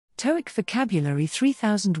TOEIC Vocabulary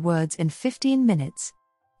 3000 words in 15 minutes.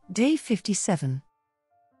 Day 57.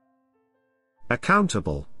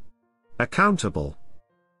 Accountable. Accountable.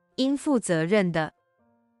 应负责任的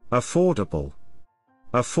Affordable.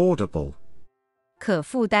 Affordable. 可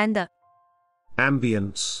负担的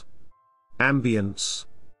Ambience. Ambience.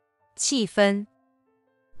 气氛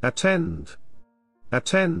Attend.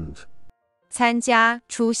 Attend. 参加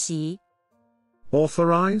出席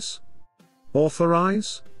Authorize.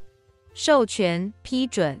 Authorize. 授权批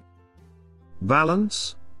准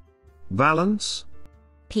Balance. Balance.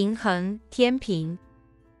 平衡天平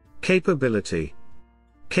Capability.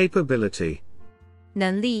 Capability.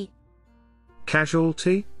 能力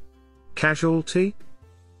Casualty. Casualty.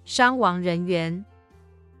 伤亡人员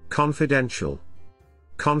Confidential.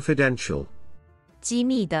 Confidential. 机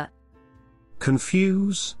密的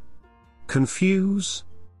Confuse. Confuse.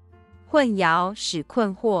 混淆使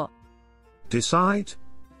困惑 Decide.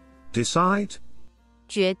 Decide.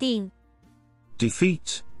 决定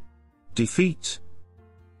Defeat. Defeat.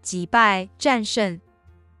 击败战胜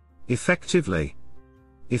Effectively.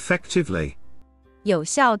 Effectively. 有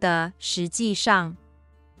效的实际上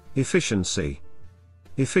Efficiency.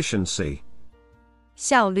 Efficiency.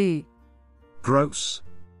 效率 Gross.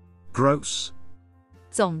 Gross.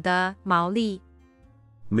 总的毛利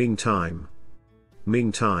Meantime.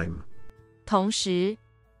 Meantime. 同时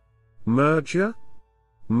Merger.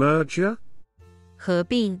 Merger. 合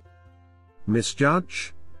并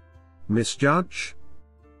Misjudge. Misjudge.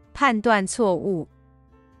 判断错误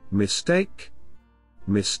Mistake.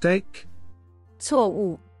 Mistake. 错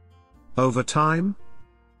误 Overtime.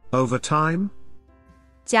 Overtime.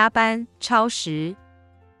 加班超时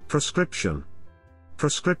Prescription.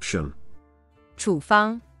 Prescription. 处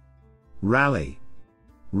方 Rally.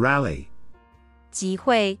 Rally. 集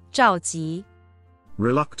会召集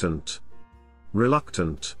Reluctant.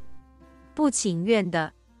 Reluctant. 不情愿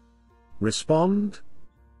的 Respond.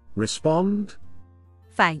 Respond.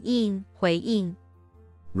 反应回应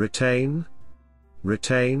Retain.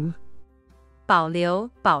 Retain. 保留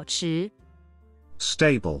保持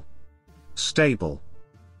Stable. Stable.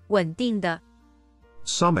 稳定的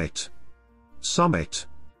Summit. Summit.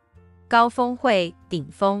 高峰会顶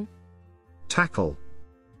峰 Tackle.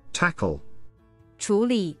 Tackle. 处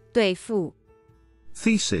理对付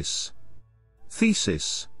Thesis.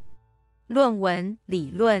 Thesis. 论文理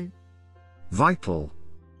论 Vital.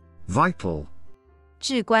 Vital.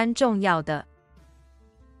 至关重要的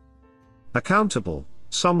Accountable.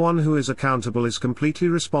 Someone who is accountable is completely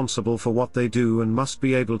responsible for what they do and must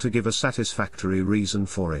be able to give a satisfactory reason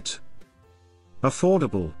for it.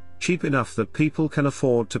 Affordable. Cheap enough that people can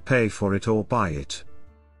afford to pay for it or buy it.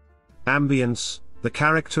 Ambience. The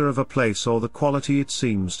character of a place or the quality it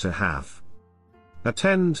seems to have.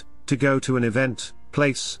 Attend. To go to an event,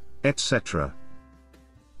 place, etc.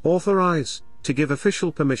 Authorize. To give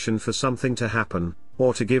official permission for something to happen,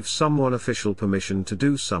 or to give someone official permission to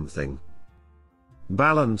do something.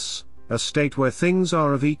 Balance. A state where things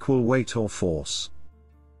are of equal weight or force.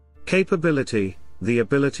 Capability. The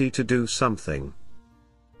ability to do something.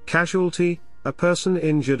 Casualty. A person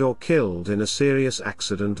injured or killed in a serious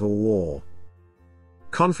accident or war.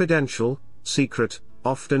 Confidential. Secret,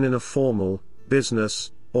 often in a formal,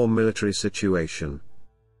 business, or military situation.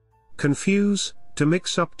 Confuse. To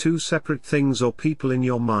mix up two separate things or people in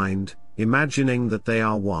your mind, imagining that they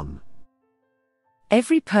are one.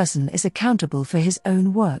 Every person is accountable for his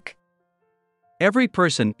own work. Every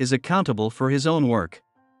person is accountable for his own work.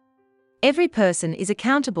 Every person is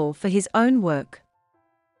accountable for his own work.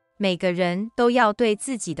 每个人都要对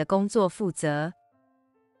自己的工作负责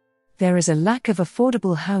There is a lack of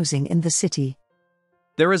affordable housing in the city.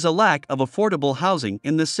 There is a lack of affordable housing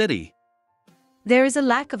in the city. There is a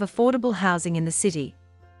lack of affordable housing in the city.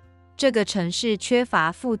 这个城市缺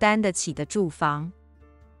乏负担得起的住房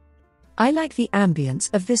I like the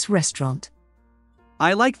ambience of this restaurant.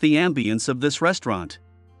 I like the ambience of this restaurant.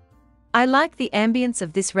 I like the ambience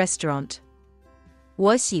of this restaurant.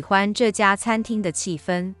 我喜欢这家餐厅的气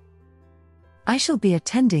氛 I shall be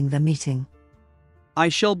attending the meeting. I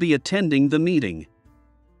shall be attending the meeting.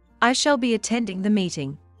 I shall be attending the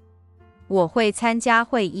meeting. 我会参加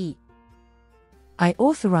会议 I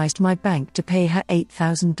authorized my bank to pay her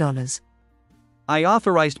 $8,000. I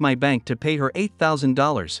authorized my bank to pay her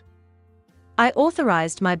 $8,000. I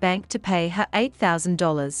authorized my bank to pay her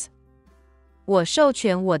 $8,000. 我授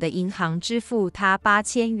权我的银行支付她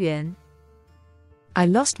8000元 I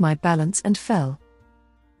lost my balance and fell.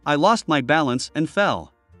 I lost my balance and fell.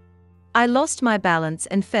 I lost my balance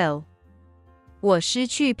and fell. 我失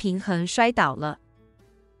去平衡摔倒了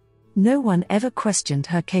No one ever questioned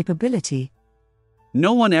her capability.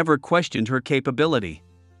 No one ever questioned her capability.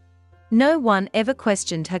 No one ever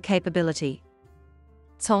questioned her capability.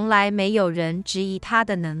 从来没有人质疑她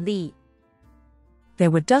的能力。There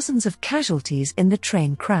were dozens of casualties in the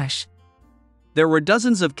train crash. There were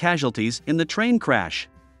dozens of casualties in the train crash.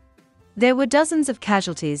 There were dozens of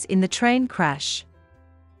casualties in the train crash.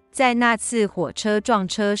 在那次火车撞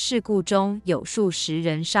车事故中，有数十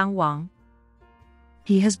人伤亡。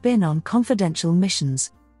He has been on confidential missions.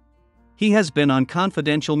 He has been on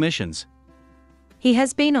confidential missions. He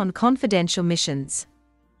has been on confidential missions.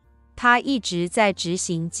 他一直在执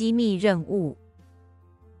行机密任务。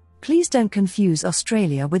Please don't confuse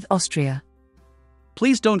Australia with Austria.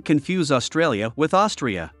 Please don't confuse Australia with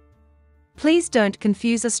Austria. Please don't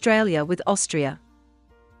confuse Australia with Austria.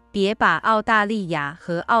 别把澳大利亚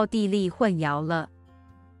和奥地利混淆了。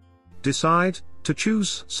Decide to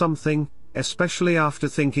choose something, especially after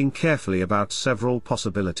thinking carefully about several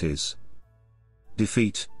possibilities.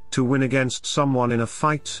 Defeat, to win against someone in a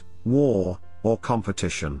fight, war, or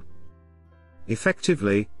competition.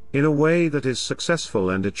 Effectively, in a way that is successful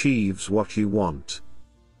and achieves what you want.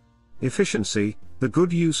 Efficiency, the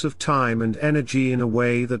good use of time and energy in a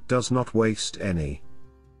way that does not waste any.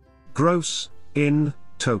 Gross, in,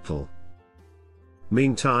 total.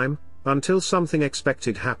 Meantime, until something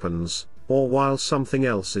expected happens, or while something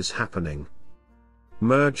else is happening.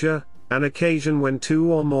 Merger, an occasion when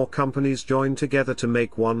two or more companies join together to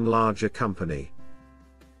make one larger company.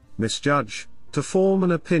 Misjudge, to form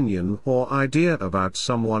an opinion or idea about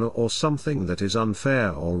someone or something that is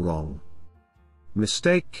unfair or wrong.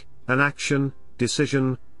 Mistake, an action,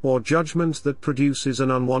 decision, or judgment that produces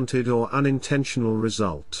an unwanted or unintentional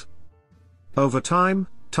result. Overtime,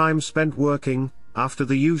 time spent working, after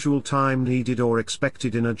the usual time needed or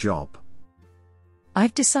expected in a job.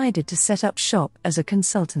 I've decided to set up shop as a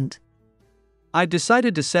consultant. I've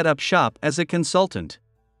decided to set up shop as a consultant.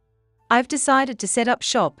 I've decided to set up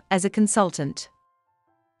shop as a consultant.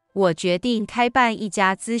 我决定开办一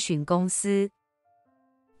家咨询公司。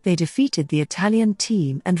They defeated the Italian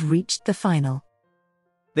team and reached the final.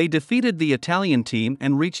 They defeated the Italian team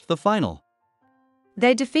and reached the final.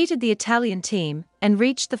 They defeated the Italian team and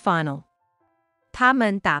reached the final. 他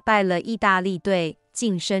们打败了意大利队，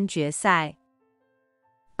晋升决赛。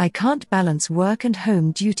I can't balance work and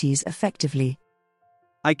home duties effectively.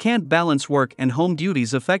 I can't balance work and home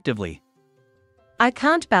duties effectively. I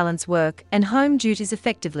can't balance work and home duties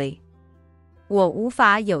effectively. 我无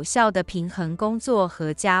法有效地平衡工作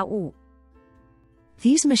和家务。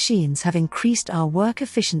These machines have increased our work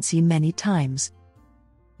efficiency many times.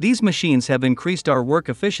 These machines have increased our work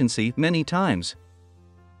efficiency many times.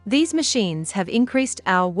 These machines have increased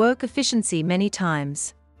our work efficiency many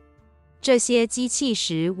times. 这些机器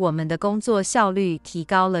使我们的工作效率提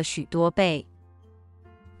高了许多倍。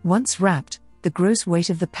Once wrapped, the gross weight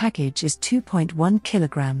of the package is 2.1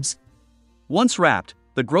 kilograms. Once wrapped,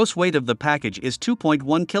 the gross weight of the package is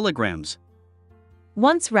 2.1 kilograms.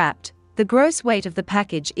 Once wrapped, the gross weight of the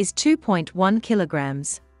package is 2.1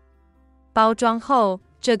 kilograms. 包装后，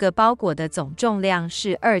这个包裹的总重量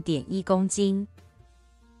是 2.1 公斤。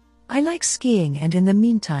I like skiing and in the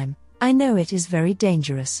meantime, I know it is very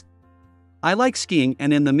dangerous. I like skiing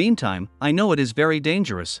and in the meantime, I know it is very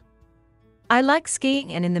dangerous. I like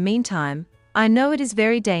skiing and in the meantime, I know it is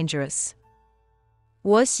very dangerous.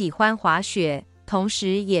 我喜欢滑雪，同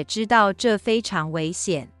时也知道这非常危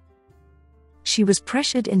险。She was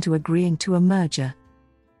pressured into agreeing to a merger.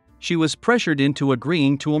 She was pressured into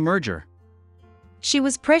agreeing to a merger. She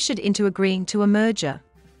was pressured into agreeing to a merger.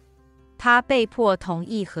 她被迫同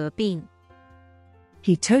意合并。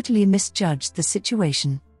He totally misjudged the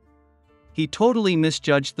situation. He totally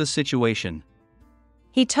misjudged the situation.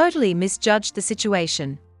 He totally misjudged the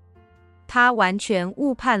situation. 他完全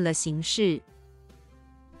误判了形势。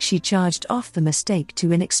She charged off the mistake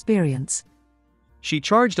to inexperience. She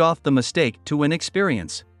charged off the mistake to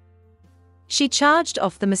inexperience. She charged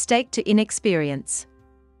off the mistake to inexperience.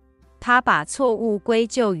 她把错误归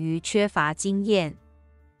咎于缺乏经验。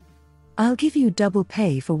I'll give you double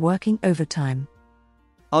pay for working overtime.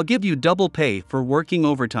 I'll give you double pay for working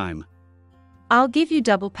overtime. I'll give you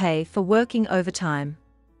double pay for working overtime.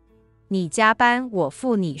 你加班，我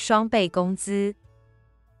付你双倍工资。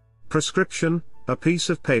Prescription, a piece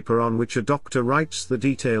of paper on which a doctor writes the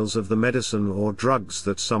details of the medicine or drugs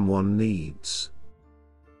that someone needs.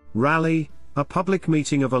 Rally, a public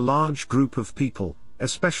meeting of a large group of people,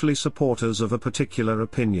 especially supporters of a particular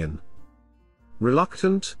opinion.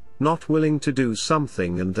 Reluctant, not willing to do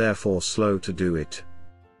something and therefore slow to do it.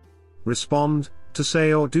 Respond, to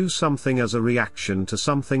say or do something as a reaction to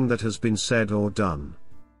something that has been said or done.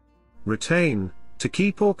 Retain, to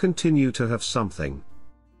keep or continue to have something.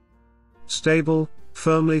 Stable,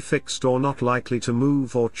 firmly fixed or not likely to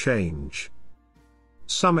move or change.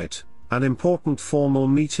 Summit, an important formal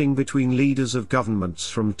meeting between leaders of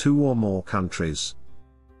governments from two or more countries.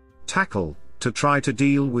 Tackle, to try to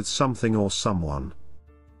deal with something or someone.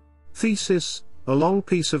 Thesis, a long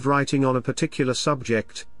piece of writing on a particular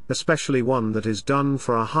subject, especially one that is done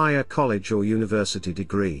for a higher college or university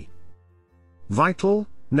degree. Vital,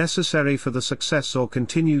 necessary for the success or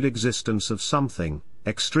continued existence of something,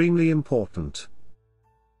 extremely important.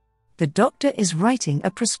 The doctor is writing a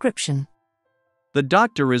prescription. The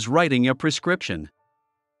doctor is writing a prescription.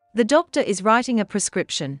 The doctor is writing a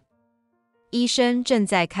prescription. 医生正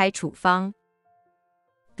在开处方。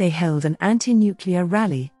They held an anti-nuclear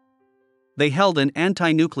rally. They held an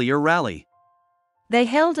anti-nuclear rally. They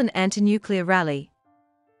held an anti-nuclear rally.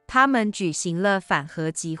 他们举行了反核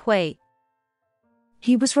集会。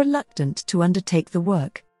He was reluctant to undertake the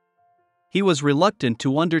work. He was reluctant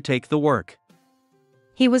to undertake the work.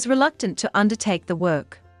 He was reluctant to undertake the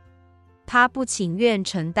work. 他不情愿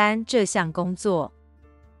承担这项工作。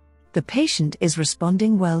The patient is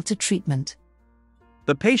responding well to treatment.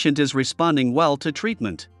 The patient is responding well to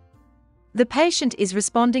treatment. The patient is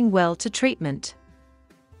responding well to treatment.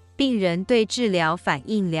 病人对治疗反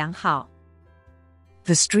应良好。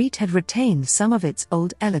The street had retained some of its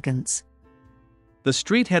old elegance. The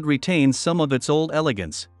street had retained some of its old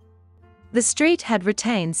elegance. The street had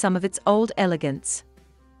retained some of its old elegance.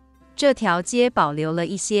 这条街保留了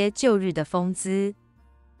一些旧日的风姿。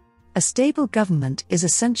A stable government is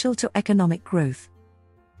essential to economic growth.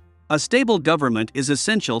 A stable government is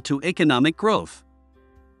essential to economic growth.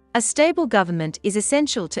 A stable government is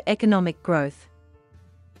essential to economic growth.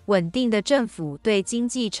 稳定的政府对经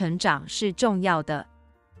济成长是重要的。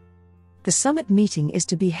The summit meeting is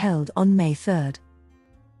to be held on May 3rd.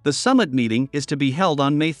 The summit meeting is to be held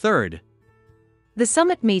on May 3rd. The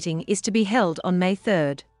summit meeting is to be held on May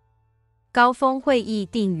 3rd. 高峰会议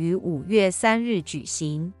定于5月3日举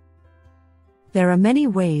行。There are many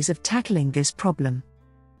ways of tackling this problem.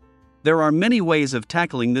 There are many ways of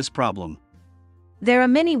tackling this problem. There are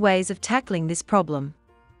many ways of tackling this problem.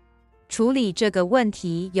 处理这个问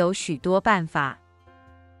题有许多办法。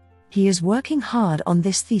He is working hard on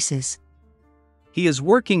this thesis. He is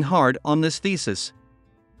working hard on this thesis.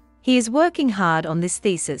 He is working hard on this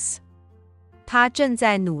thesis. 他正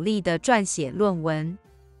在努力地撰写论文。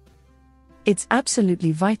It's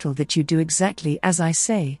absolutely vital that you do exactly as I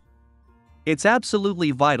say. It's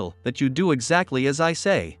absolutely vital that you do exactly as I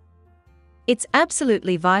say. It's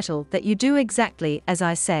absolutely vital that you do exactly as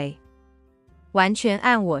I say. 完全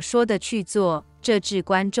按我说的去做，这至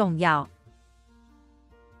关重要。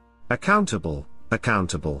Accountable,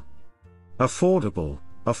 accountable. Affordable,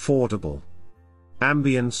 affordable.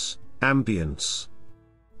 Ambience, ambience.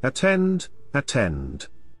 Attend, attend.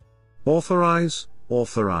 Authorize,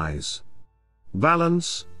 authorize.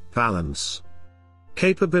 Balance, balance.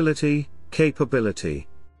 Capability, capability.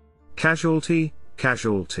 Casualty,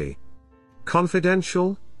 casualty.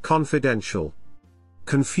 Confidential, confidential.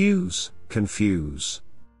 Confuse, confuse.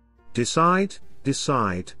 Decide,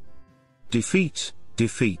 decide. Defeat,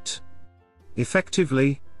 defeat.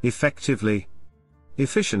 Effectively, effectively.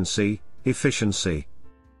 Efficiency, efficiency.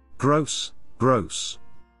 Gross, gross.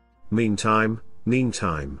 Meantime,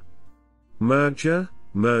 meantime. Merger,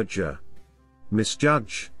 merger.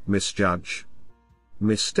 Misjudge, misjudge.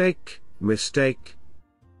 Mistake, mistake.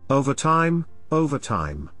 Overtime,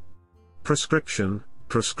 overtime. Prescription,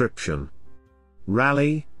 prescription.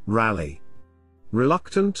 Rally, rally.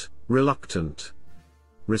 Reluctant, reluctant.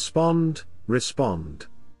 Respond, respond.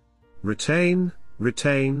 Retain,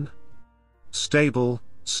 retain. Stable,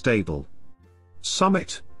 stable.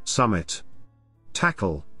 Summit, summit.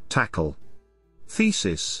 Tackle, tackle.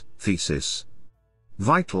 Thesis, thesis.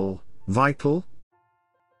 Vital, vital.